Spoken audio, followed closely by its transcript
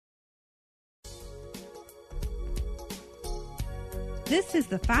This is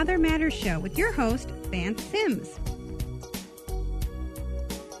the Father Matters Show with your host, Vance Sims.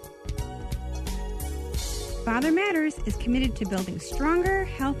 Father Matters is committed to building stronger,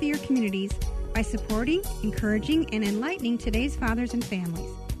 healthier communities by supporting, encouraging, and enlightening today's fathers and families.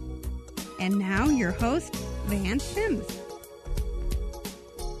 And now, your host, Vance Sims.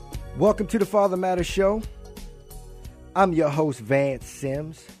 Welcome to the Father Matters Show. I'm your host, Vance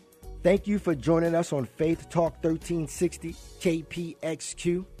Sims. Thank you for joining us on Faith Talk 1360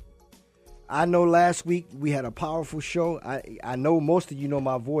 KPXQ. I know last week we had a powerful show. I know most of you know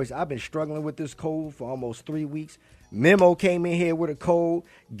my voice. I've been struggling with this cold for almost 3 weeks. Memo came in here with a cold,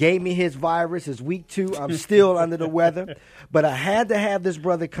 gave me his virus. It's week 2. I'm still under the weather. But I had to have this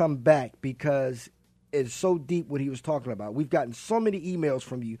brother come back because it's so deep what he was talking about. We've gotten so many emails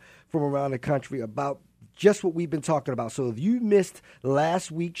from you from around the country about just what we've been talking about. So if you missed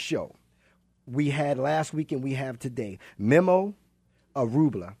last week's show, we had last week and we have today. Memo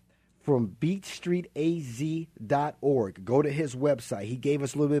Arubla from BeachStreetAZ.org. Go to his website. He gave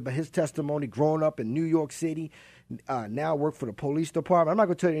us a little bit about his testimony growing up in New York City. Now work for the police department. I'm not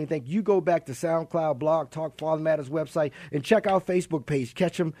going to tell you anything. You go back to SoundCloud, Blog Talk, Father Matters website, and check our Facebook page.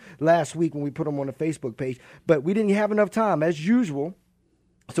 Catch him last week when we put him on the Facebook page. But we didn't have enough time, as usual.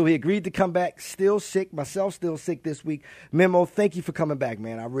 So he agreed to come back, still sick, myself still sick this week. Memo, thank you for coming back,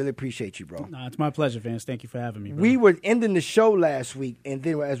 man. I really appreciate you, bro. It's my pleasure, Vance. Thank you for having me, bro. We were ending the show last week, and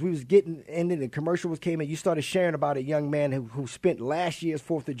then as we was ending, the commercial came in, you started sharing about a young man who spent last year's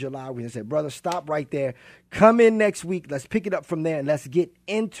 4th of July. We said, brother, stop right there. Come in next week. Let's pick it up from there, and let's get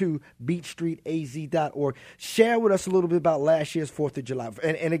into BeachStreetAZ.org. Share with us a little bit about last year's 4th of July.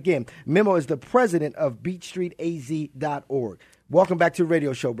 And again, Memo is the president of BeachStreetAZ.org. Welcome back to the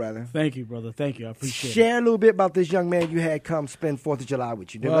radio show, brother. Thank you, brother. Thank you. I appreciate it. Share a little bit about this young man you had come spend 4th of July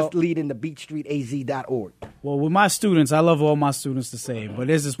with you. Then let's lead into BeachStreetAZ.org. Well, with my students, I love all my students the same. But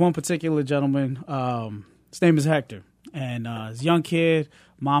there's this one particular gentleman. His name is Hector. And he's a young kid.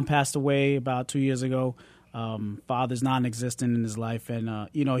 Mom passed away about 2 years ago. Father's non-existent in his life. And,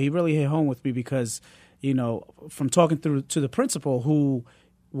 he really hit home with me because, from talking to the principal, who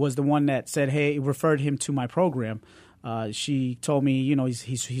was the one that said, hey, referred him to my program, she told me,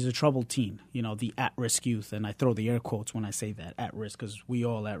 he's a troubled teen, the at-risk youth. And I throw the air quotes when I say that, at-risk, because we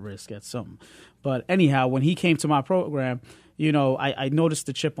all at risk at something. But anyhow, when he came to my program, I noticed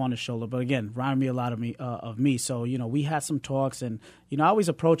the chip on his shoulder. But again, reminded me a lot of me. So, we had some talks. And, I always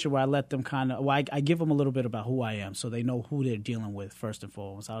approach it where I let them I give them a little bit about who I am so they know who they're dealing with first and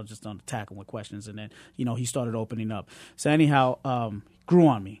foremost. I was just don't attack them with questions. And then, he started opening up. So anyhow, grew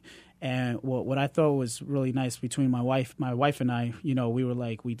on me. And what I thought was really nice between my wife and I,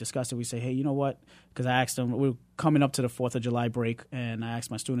 we discussed it. We say, hey, you know what? Because I asked them, we were coming up to the 4th of July break, and I asked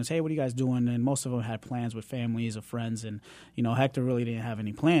my students, hey, what are you guys doing? And most of them had plans with families or friends, and, Hector really didn't have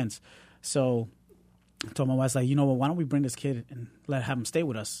any plans. So I told my wife, why don't we bring this kid and have him stay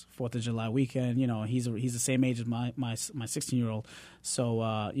with us 4th of July weekend? He's the same age as my 16-year-old.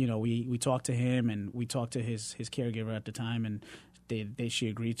 So, we talked to him, and we talked to his caregiver at the time, and she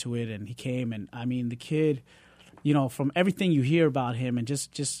agreed to it, and he came. And I mean, the kid, from everything you hear about him, and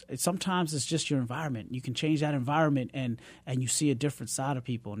just sometimes it's just your environment. You can change that environment, and you see a different side of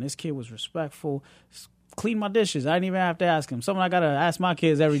people. And this kid was respectful, clean my dishes. I didn't even have to ask him. Something I gotta ask my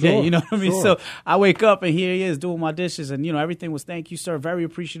kids every day. You know what I mean? So I wake up and here he is doing my dishes, and everything was thank you, sir. Very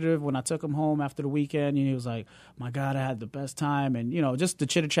appreciative. When I took him home after the weekend, and he was like, my God, I had the best time. And just the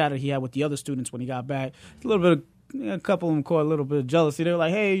chitter chatter he had with the other students when he got back. A little bit of a couple of them caught a little bit of jealousy. They were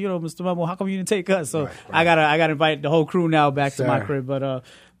like, "Hey, Mr. Memo, how come you didn't take us?" So right. I gotta invite the whole crew now back to my crib. But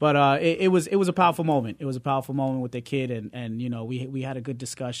it was a powerful moment. It was a powerful moment with the kid, and we had a good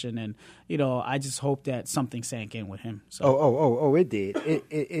discussion, and I just hope that something sank in with him. So. It did.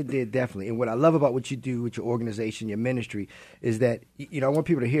 It did definitely. And what I love about what you do with your organization, your ministry, is that I want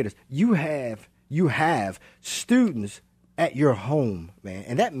people to hear this. You have students at your home, man,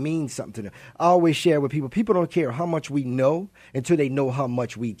 and that means something to them. I always share with people. People don't care how much we know until they know how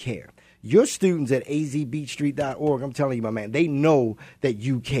much we care. Your students at azbeachstreet.org, I'm telling you, my man, they know that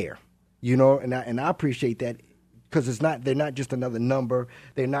you care, and I appreciate that because they're not just another number.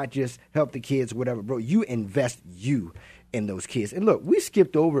 They're not just help the kids, whatever, bro. You invest you in those kids. And look, we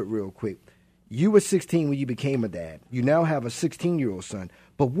skipped over it real quick. You were 16 when you became a dad. You now have a 16-year-old son.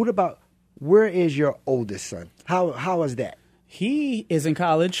 But what about where is your oldest son? How is that? He is in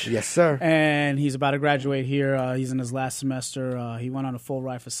college. Yes, sir. And he's about to graduate here. He's in his last semester. He went on a full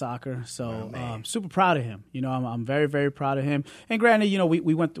ride for soccer. So super proud of him. I'm very, very proud of him. And granted,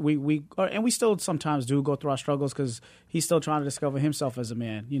 we still sometimes do go through our struggles because he's still trying to discover himself as a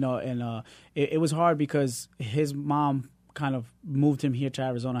man. And it was hard because his mom kind of moved him here to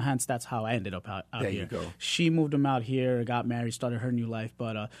Arizona. Hence, that's how I ended up out there here. You go. She moved him out here, got married, started her new life.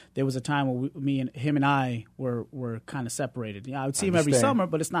 But there was a time where him and I were kind of separated. Yeah, I would see him every summer,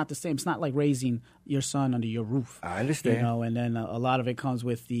 but it's not the same. It's not like raising your son under your roof. I understand. You know, and then a lot of it comes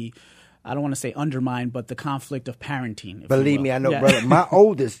with the, I don't want to say undermine, but the conflict of parenting. Believe me, I know, brother. My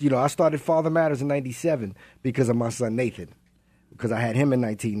oldest, I started Father Matters in 97 because of my son Nathan, because I had him in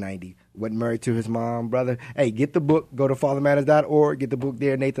 1990. Wasn't married to his mom, brother. Hey, get the book. Go to fathermatters.org. Get the book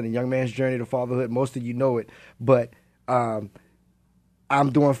there, Nathan, A Young Man's Journey to Fatherhood. Most of you know it. But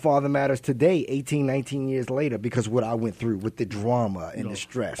I'm doing Father Matters today, 18, 19 years later, because what I went through with the drama and the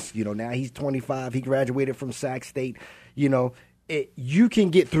stress. Now he's 25. He graduated from Sac State. You can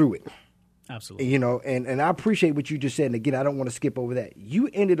get through it. Absolutely. And I appreciate what you just said. And again, I don't want to skip over that. You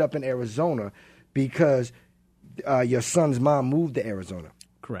ended up in Arizona because your son's mom moved to Arizona.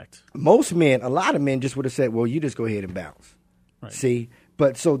 Correct. A lot of men just would have said, well, you just go ahead and bounce. Right. See?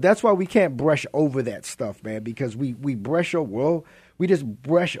 But so that's why we can't brush over that stuff, man, because we just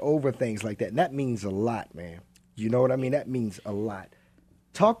brush over things like that. And that means a lot, man. You know what I mean? That means a lot.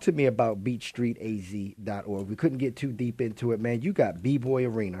 Talk to me about BeatStreetAZ.org. We couldn't get too deep into it, man. You got B-Boy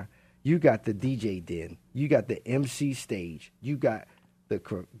Arena. You got the DJ Den. You got the MC Stage. You got the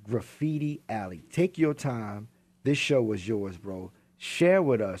Graffiti Alley. Take your time. This show was yours, bro. Share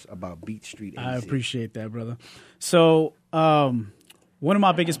with us about Beat Street AZ. I appreciate that, brother. So one of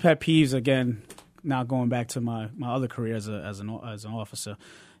my biggest pet peeves, again, now going back to my other career as an officer,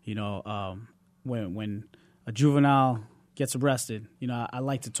 when a juvenile gets arrested, I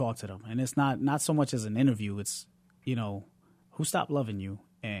like to talk to them. And it's not so much as an interview. It's, who stopped loving you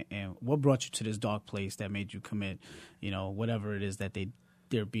and what brought you to this dark place that made you commit, whatever it is that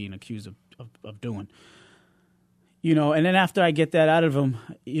they're being accused of doing. And then after I get that out of them,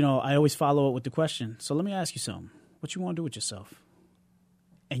 I always follow it with the question. So let me ask you something. What you want to do with yourself?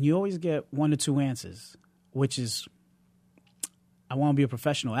 And you always get one or two answers, which is, I want to be a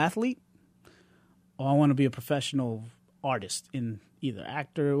professional athlete, or I want to be a professional artist in either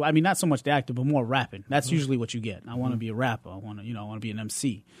actor. I mean, not so much the actor, but more rapping. That's usually what you get. I want to be a rapper. I want to be an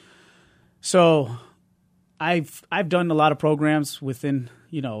MC. So I've done a lot of programs within,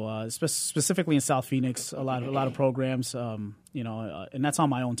 specifically in South Phoenix, a lot of programs, and that's on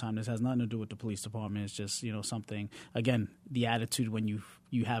my own time. This has nothing to do with the police department. It's just, something, again, the attitude when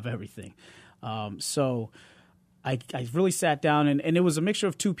you have everything. So I really sat down, and it was a mixture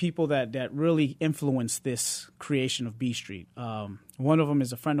of two people that really influenced this creation of B Street. One of them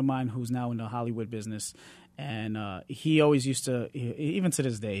is a friend of mine who's now in the Hollywood business. And he always used to, even to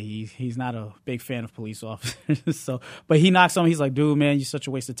this day, he's not a big fan of police officers. But he knocks on. He's like, "Dude, man, you're such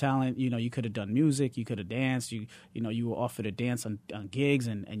a waste of talent. You could have done music. You could have danced. You were offered to dance on gigs,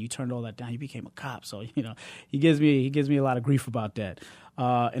 and you turned all that down. You became a cop." So he gives me a lot of grief about that.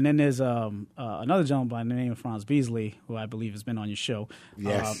 And then there's another gentleman by the name of Franz Beasley, who I believe has been on your show.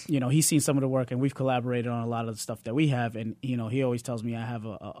 Yes. He's seen some of the work, and we've collaborated on a lot of the stuff that we have. And he always tells me I have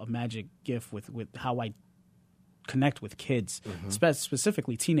a magic gift with how I connect with kids,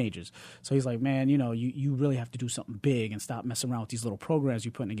 specifically teenagers. So he's like, man, you really have to do something big and stop messing around with these little programs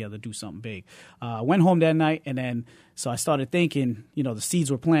you're putting together. Do something big. Went home that night, and then so I started thinking, the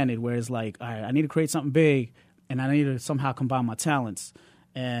seeds were planted. Where it's like, all right, I need to create something big, and I need to somehow combine my talents,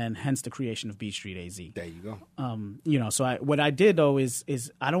 and hence the creation of Beat Street AZ. There you go. So what I did though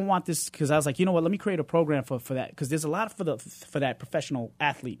is I don't want this, because I was like, let me create a program for that, because there's a lot for that professional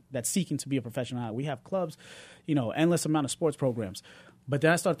athlete that's seeking to be a professional athlete. We have clubs, endless amount of sports programs. But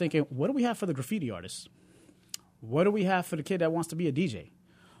then I started thinking, what do we have for the graffiti artist? What do we have for the kid that wants to be a DJ?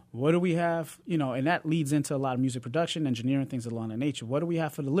 What do we have, and that leads into a lot of music production, engineering, things along that nature. What do we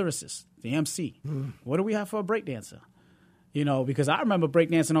have for the lyricist, the MC? What do we have for a breakdancer? Because I remember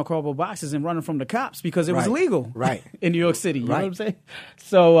breakdancing on cardboard boxes and running from the cops because it was illegal in New York City. You know what I'm saying?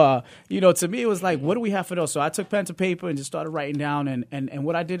 So, to me, it was like, what do we have for those? So I took pen to paper and just started writing down. And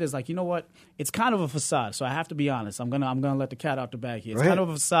what I did is like, you know what? It's kind of a facade. So I have to be honest. I'm gonna let the cat out the bag here. It's kind of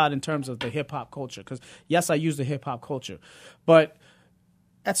a facade in terms of the hip hop culture. Because yes, I use the hip hop culture, but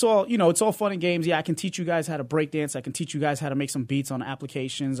that's all, it's all fun and games. Yeah, I can teach you guys how to break dance. I can teach you guys how to make some beats on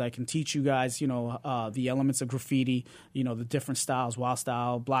applications. I can teach you guys, the elements of graffiti, the different styles, wild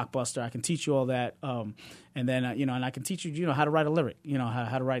style, blockbuster. I can teach you all that. And then, and I can teach you, how to write a lyric,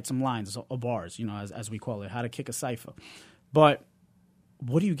 how to write some lines or bars, as we call it, how to kick a cipher. But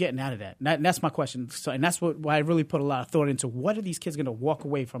what are you getting out of that? That's my question. So, and that's why I really put a lot of thought into what are these kids going to walk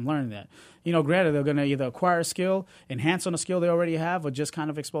away from learning that? Granted, they're going to either acquire a skill, enhance on a skill they already have, or just kind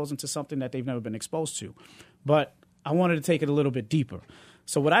of expose them to something that they've never been exposed to. But I wanted to take it a little bit deeper.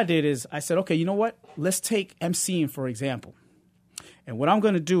 So what I did is I said, okay, you know what? Let's take MCing, for example. And what I'm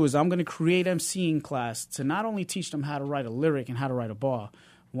going to do is I'm going to create MCing class to not only teach them how to write a lyric and how to write a bar.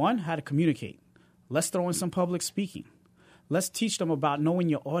 One, how to communicate. Let's throw in some public speaking. Let's teach them about knowing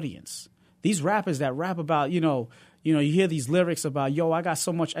your audience. These rappers that rap about, you hear these lyrics about, yo, I got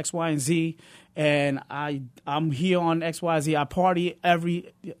so much X, Y, and Z, and I'm here on X, Y, Z. I party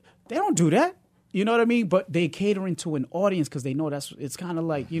they don't do that. You know what I mean? But they catering to an audience because they know it's kind of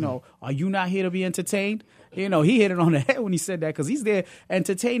like, are you not here to be entertained? He hit it on the head when he said that because he's there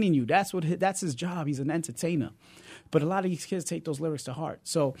entertaining you. That's his job. He's an entertainer. But a lot of these kids take those lyrics to heart.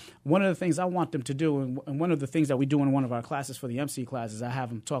 So one of the things I want them to do, and one of the things that we do in one of our classes for the MC class is I have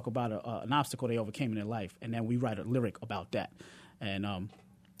them talk about an obstacle they overcame in their life, and then we write a lyric about that. And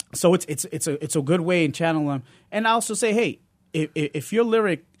so it's a good way in channeling them. And I also say, hey, if your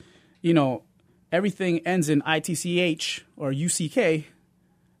lyric, everything ends in ITCH or UCK,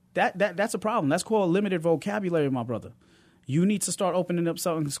 that's a problem. That's called limited vocabulary, my brother. You need to start opening up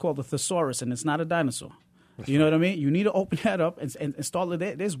something that's called a thesaurus, and it's not a dinosaur. You know what I mean? You need to open that up and start with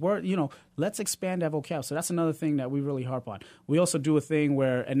this word, let's expand that vocab. So that's another thing that we really harp on. We also do a thing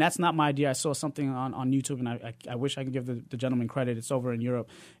where, and that's not my idea. I saw something on YouTube, and I wish I could give the gentleman credit. It's over in Europe.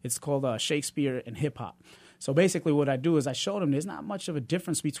 It's called Shakespeare and hip hop. So basically what I do is I show them there's not much of a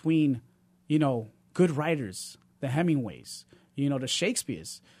difference between, good writers, the Hemingways, the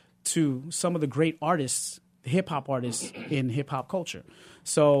Shakespeares, to some of the great artists, the hip hop artists in hip hop culture.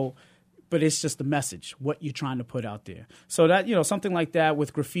 So, but it's just the message, what you're trying to put out there. So that, something like that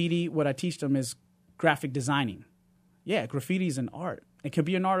with graffiti, what I teach them is graphic designing. Yeah, graffiti is an art. It could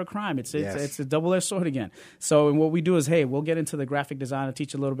be an art or crime. It's a double-edged sword again. So and what we do is, hey, we'll get into the graphic design and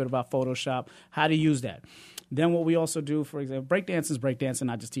teach a little bit about Photoshop, how to use that. Then what we also do, for example, breakdance is breakdancing.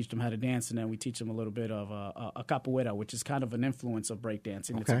 I just teach them how to dance, and then we teach them a little bit of a capoeira, which is kind of an influence of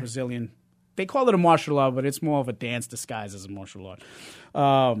breakdancing. Okay. It's a Brazilian. They call it a martial art, but it's more of a dance disguised as a martial art.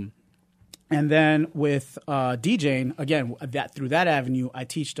 And then with DJing, again, through that avenue, I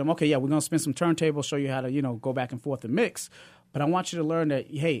teach them, okay, yeah, we're going to spin some turntables, show you how to, go back and forth and mix. But I want you to learn that,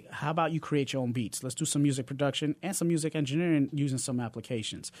 hey, how about you create your own beats? Let's do some music production and some music engineering using some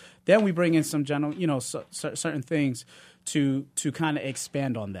applications. Then we bring in some general, certain things to kind of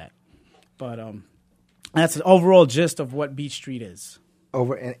expand on that. But that's the overall gist of what Beat Street is.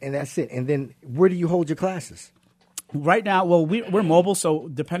 And that's it. And then where do you hold your classes? Right now, well, we're mobile, so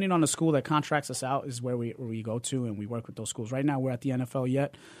depending on the school that contracts us out is where we go to, and we work with those schools. Right now, we're at the NFL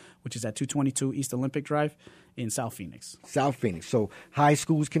Yet, which is at 222 East Olympic Drive in South Phoenix. South Phoenix. So high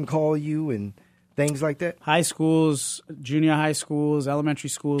schools can call you and things like that? High schools, junior high schools, elementary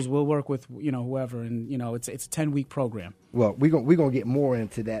schools, we'll work with, whoever, and, it's a 10-week program. Well, we're gonna get more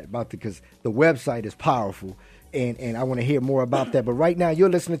into that because the website is powerful. And I want to hear more about that. But right now, you're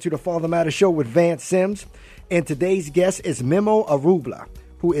listening to the Father Matter Show with Vance Sims. And today's guest is Memo Arubla,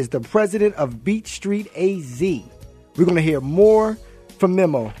 who is the president of Beat Street AZ. We're going to hear more from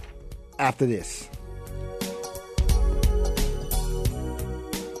Memo after this.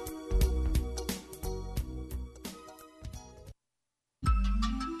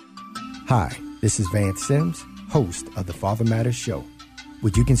 Hi, this is Vance Sims, host of the Father Matters Show.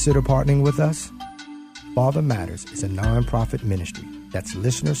 Would you consider partnering with us? Father Matters is a nonprofit ministry that's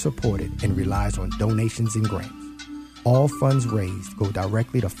listener-supported and relies on donations and grants. All funds raised go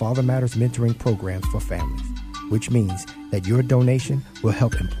directly to Father Matters mentoring programs for families, which means that your donation will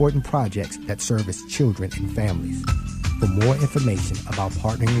help important projects that service children and families. For more information about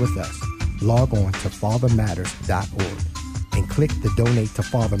partnering with us, log on to fathermatters.org and click the Donate to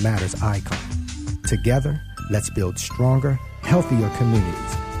Father Matters icon. Together, let's build stronger, healthier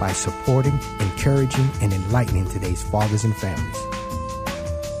communities by supporting, encouraging, and enlightening today's fathers and families.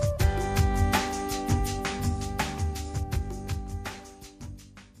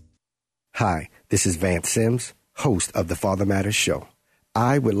 Hi, this is Vance Sims, host of the Father Matters Show.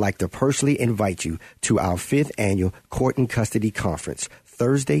 I would like to personally invite you to our 5th annual Court and Custody Conference,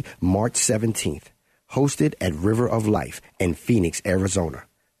 Thursday, March 17th, hosted at River of Life in Phoenix, Arizona.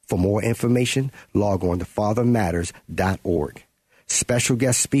 For more information, log on to fathermatters.org. Special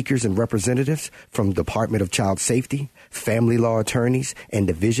guest speakers and representatives from Department of Child Safety, Family Law Attorneys, and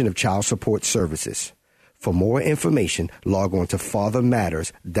Division of Child Support Services. For more information, log on to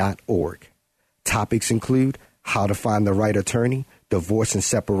fathermatters.org. Topics include how to find the right attorney, divorce and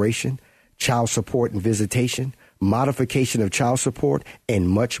separation, child support and visitation, modification of child support, and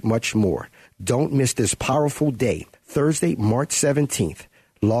much, much more. Don't miss this powerful day, Thursday, March 17th.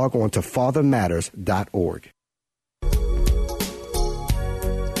 Log on to fathermatters.org.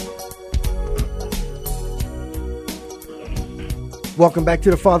 Welcome back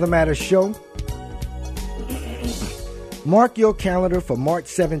to the Father Matters Show. Mark your calendar for March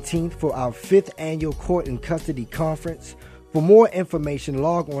 17th for our 5th Annual Court and Custody Conference. For more information,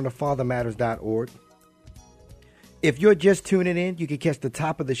 log on to fathermatters.org. If you're just tuning in, you can catch the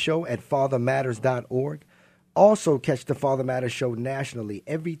top of the show at fathermatters.org. Also catch the Father Matters Show nationally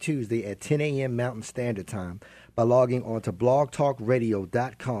every Tuesday at 10 a.m. Mountain Standard Time by logging on to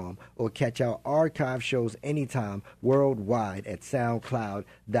blogtalkradio.com or catch our archive shows anytime worldwide at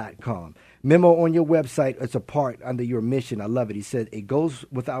soundcloud.com. Memo on your website is a part under your mission. I love it. He said, it goes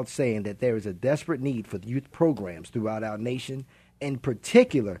without saying that there is a desperate need for youth programs throughout our nation, in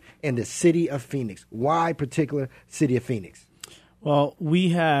particular in the city of Phoenix. Why particular city of Phoenix? Well, we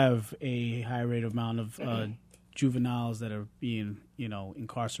have a high rate amount of juveniles that are being,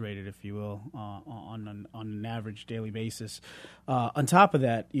 incarcerated, if you will, on an average daily basis. On top of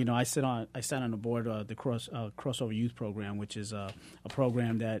that, I sat on the board of the Crossover Youth Program, which is a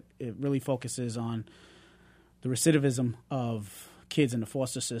program that it really focuses on the recidivism of kids in the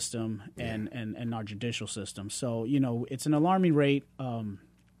foster system and our judicial system. So, it's an alarming rate.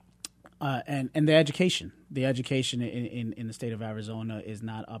 And the education in the state of Arizona is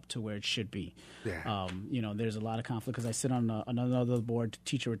not up to where it should be. Yeah. There's a lot of conflict because I sit on another board,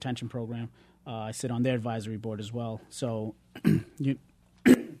 teacher retention program. I sit on their advisory board as well. So,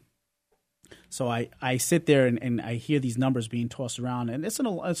 I sit there and I hear these numbers being tossed around, and it's an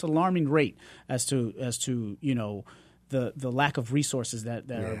alarming rate as to the lack of resources that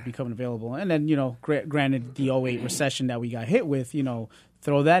are becoming available. And then, granted the 2008 recession that we got hit with,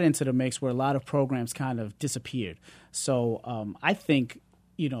 throw that into the mix where a lot of programs kind of disappeared. So I think,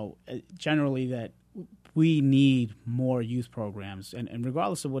 generally that we need more youth programs. And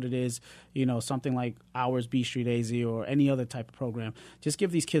regardless of what it is, something like ours, B Street AZ, or any other type of program, just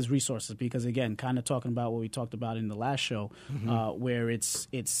give these kids resources because, again, kind of talking about what we talked about in the last show, where it's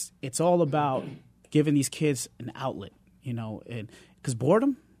all about giving these kids an outlet, and because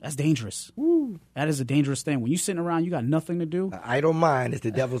boredom, that's dangerous. Woo. That is a dangerous thing. When you're sitting around, you got nothing to do. I don't mind. It's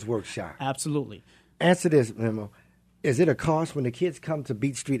the devil's workshop. Absolutely. Answer this, Memo. Is it a cost when the kids come to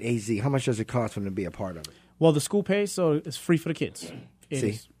Beach Street AZ? How much does it cost for them to be a part of it? Well, the school pays, so it's free for the kids. It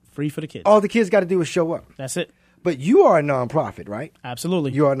is free for the kids. All the kids got to do is show up. That's it. But you are a nonprofit, right?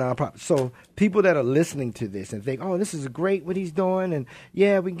 Absolutely. You are a nonprofit. So people that are listening to this and think, oh, this is great what he's doing, and we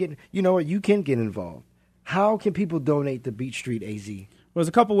can get, you can get involved. How can people donate to Beach Street AZ? Well, there's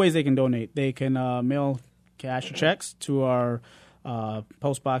a couple ways they can donate. They can mail cash or checks to our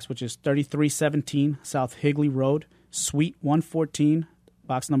post box, which is 3317 South Higley Road, Suite 114,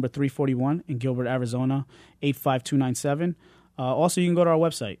 box number 341 in Gilbert, Arizona, 85297. Also, you can go to our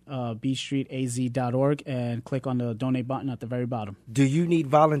website, bstreetaz.org, and click on the donate button at the very bottom. Do you need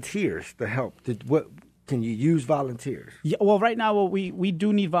volunteers to help? Can you use volunteers? Yeah, well, right now, we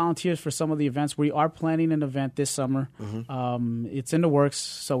do need volunteers for some of the events. We are planning an event this summer. Mm-hmm. It's in the works,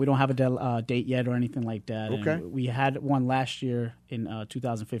 so we don't have a date yet or anything like that. Okay. And we had one last year in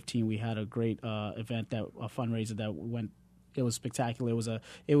 2015. We had a great event, a fundraiser that went. It was spectacular. It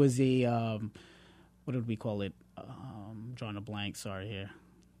was a what did we call it? I'm drawing a blank. Sorry here.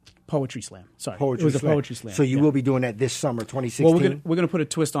 Poetry slam. Sorry. It was a poetry slam. So you will be doing that this summer, 2016? Well, we're going to put a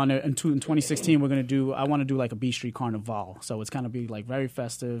twist on it. In 2016, I want to do like a B Street Carnival. So it's going to be like very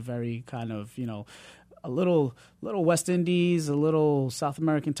festive, very kind of, a little West Indies, a little South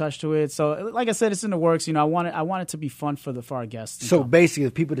American touch to it. So like I said, it's in the works. I want it to be fun for our guests. So basically,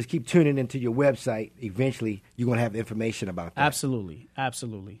 if people just keep tuning into your website, eventually you're going to have information about that. Absolutely.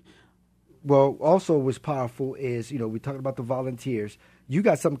 Absolutely. Well, also what's powerful is, we're talking about the volunteers. You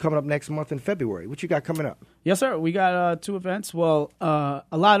got something coming up next month in February. What you got coming up? Yes, sir. We got 2 events. Well, a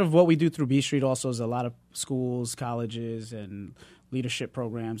lot of what we do through B Street also is a lot of schools, colleges, and leadership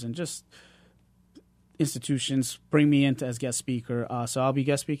programs, and just institutions bring me in as guest speaker. So I'll be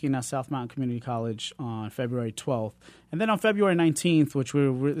guest speaking at South Mountain Community College on February 12th. And then on February 19th, which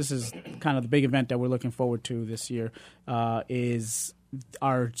this is kind of the big event that we're looking forward to this year, is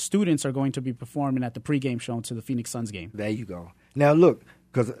our students are going to be performing at the pregame show to the Phoenix Suns game. There you go. Now, look,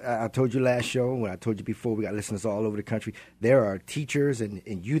 because I told you last show, when I told you before, we got listeners all over the country. There are teachers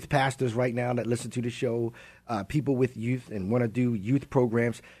and youth pastors right now that listen to the show, people with youth and want to do youth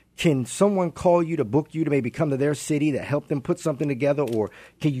programs. Can someone call you to book you to maybe come to their city to help them put something together? Or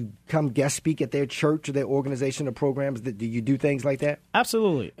can you come guest speak at their church or their organization or programs? Do you do things like that?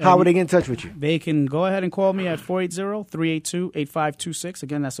 Absolutely. How would they get in touch with you? They can go ahead and call me at 480-382-8526.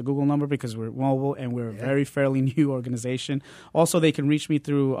 Again, that's a Google number because we're mobile and we're a very fairly new organization. Also, they can reach me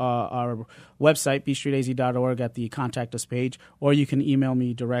through our website, bstreetaz.org, at the Contact Us page, or you can email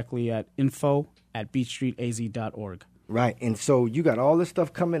me directly at info@bstreetaz.org. Right, and so you got all this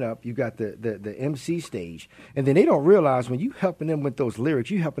stuff coming up. You got the MC stage, and then they don't realize when you helping them with those lyrics,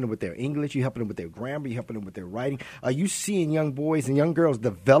 you helping them with their English, you helping them with their grammar, you helping them with their writing. Are you seeing young boys and young girls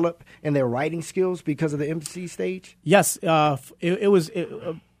develop in their writing skills because of the MC stage? Yes, it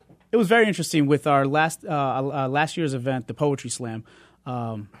was very interesting with our last year's event, the Poetry Slam.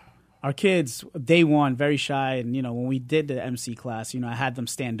 Our kids, day one, very shy, and when we did the MC class, I had them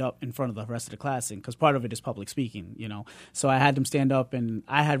stand up in front of the rest of the class, and because part of it is public speaking, so I had them stand up, and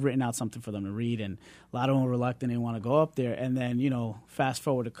I had written out something for them to read, and a lot of them were reluctant, they didn't want to go up there, and then fast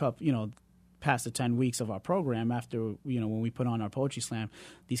forward past the 10 weeks of our program after when we put on our Poetry Slam,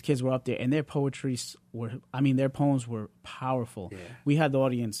 these kids were up there, and their poems were powerful. Yeah. We had the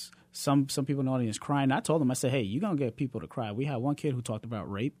audience, some people in the audience crying. I told them, I said, hey, you're gonna get people to cry. We had one kid who talked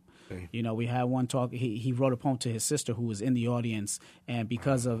about rape. We had one talk. He wrote a poem to his sister who was in the audience, and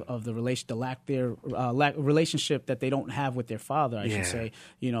because of the relationship that they don't have with their father, I should say.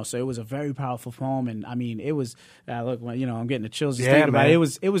 So it was a very powerful poem, and I mean, it was. Look, I'm getting the chills just thinking about it.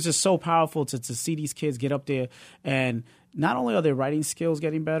 It was just so powerful to see these kids get up there, and not only are their writing skills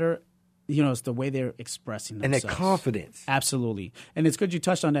getting better, it's the way they're expressing themselves. And their confidence. Absolutely. And it's good you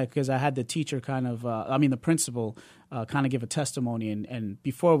touched on that because I had the teacher the principal kind of give a testimony. And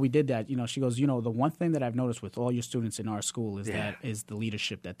before we did that, she goes, the one thing that I've noticed with all your students in our school is that is the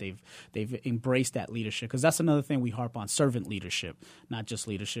leadership that they've embraced that leadership. Because that's another thing we harp on, servant leadership, not just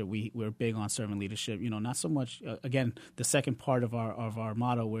leadership. We're big on servant leadership, not so much, again, the second part of our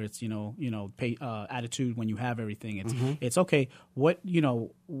motto where it's, pay attitude when you have everything. It's okay. What,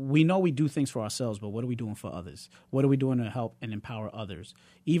 we know we do things for ourselves, but what are we doing for others? What are we doing to help and empower others,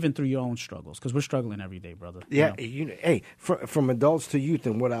 even through your own struggles? Because we're struggling every day, brother. Yeah, hey, from adults to youth,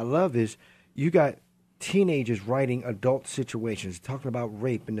 and what I love is you got teenagers writing adult situations, talking about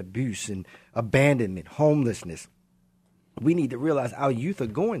rape and abuse and abandonment, homelessness. We need to realize our youth are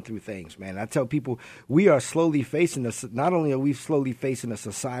going through things, man. I tell people we are slowly facing not only are we slowly facing a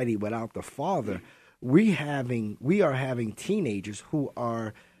society without the father, we are having teenagers who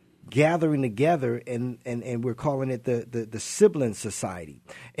are gathering together, and we're calling it the sibling society.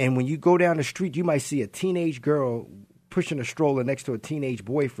 And when you go down the street, you might see a teenage girl pushing a stroller next to a teenage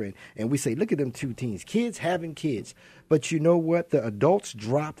boyfriend, and we say, look at them two teens, kids having kids. But you know what? The adults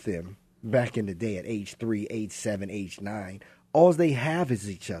dropped them back in the day at age 3, age 7, age 9. All they have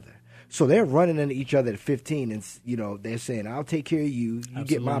is each other. So they're running into each other at 15, and they're saying, "I'll take care of you. You Absolutely.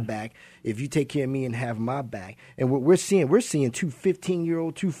 Get my back. If you take care of me and have my back." And what we're seeing two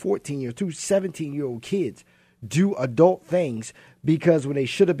 15-year-old, two 14-year-old, two 17-year-old kids do adult things because when they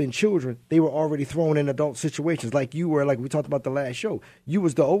should have been children, they were already thrown in adult situations. Like you were, like we talked about the last show. You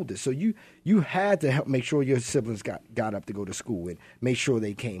was the oldest, so you had to help make sure your siblings got up to go to school and make sure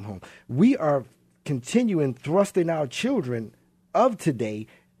they came home. We are continuing thrusting our children of today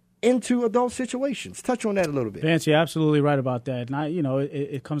into adult situations. Touch on that a little bit. Vance, you're absolutely right about that. And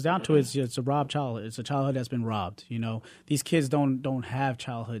it comes down to it's a robbed childhood. It's a childhood that's been robbed. These kids don't have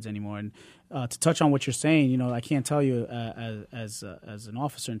childhoods anymore. And to touch on what you're saying, I can't tell you as an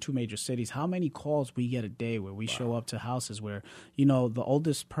officer in 2 major cities how many calls we get a day where we show up to houses where the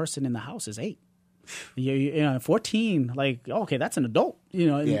oldest person in the house is 8. 14, like, okay, that's an adult,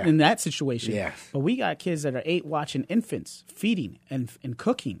 in that situation. Yes. But we got kids that are 8 watching infants, feeding and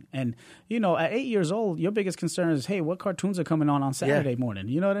cooking. And, at 8 years old, your biggest concern is, hey, what cartoons are coming on Saturday morning?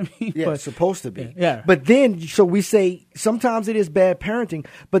 You know what I mean? Yeah, it's supposed to be. Yeah. But then, so we say sometimes it is bad parenting,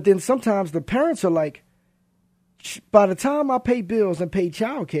 but then sometimes the parents are like, by the time I pay bills and pay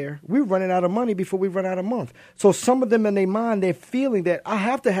child care, we're running out of money before we run out of month. So some of them in their mind, they're feeling that I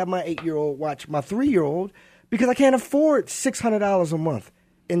have to have my 8-year-old watch my 3-year-old because I can't afford $600 a month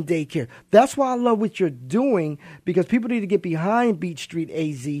in daycare. That's why I love what you're doing, because people need to get behind Beach Street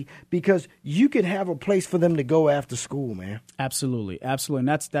AZ, because you can have a place for them to go after school, man. Absolutely. And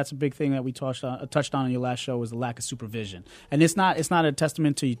that's a big thing that we touched on in your last show, was the lack of supervision. And it's not a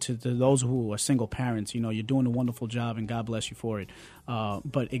testament to those who are single parents. You're doing a wonderful job, and God bless you for it.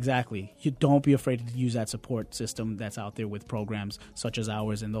 But exactly, you don't be afraid to use that support system that's out there with programs such as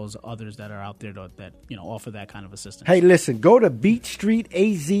ours and those others that are out there that offer that kind of assistance. Hey, listen, go to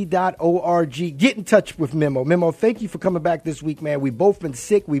beachstreetaz.org. Get in touch with Memo. Memo, thank you for coming back this week, man. We've both been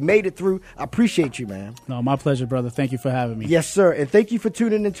sick. We made it through. I appreciate you, man. No, my pleasure, brother. Thank you for having me. Yes, sir. And thank you for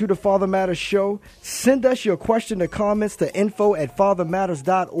tuning into the Father Matters Show. Send us your question or comments to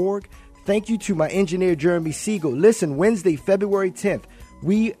info@fathermatters.org. Thank you to my engineer, Jeremy Siegel. Listen, Wednesday, February 10th,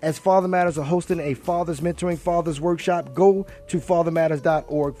 we, as Father Matters, are hosting a Fathers Mentoring Fathers Workshop. Go to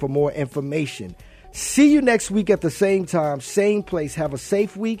fathermatters.org for more information. See you next week at the same time, same place. Have a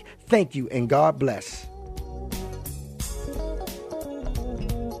safe week. Thank you, and God bless.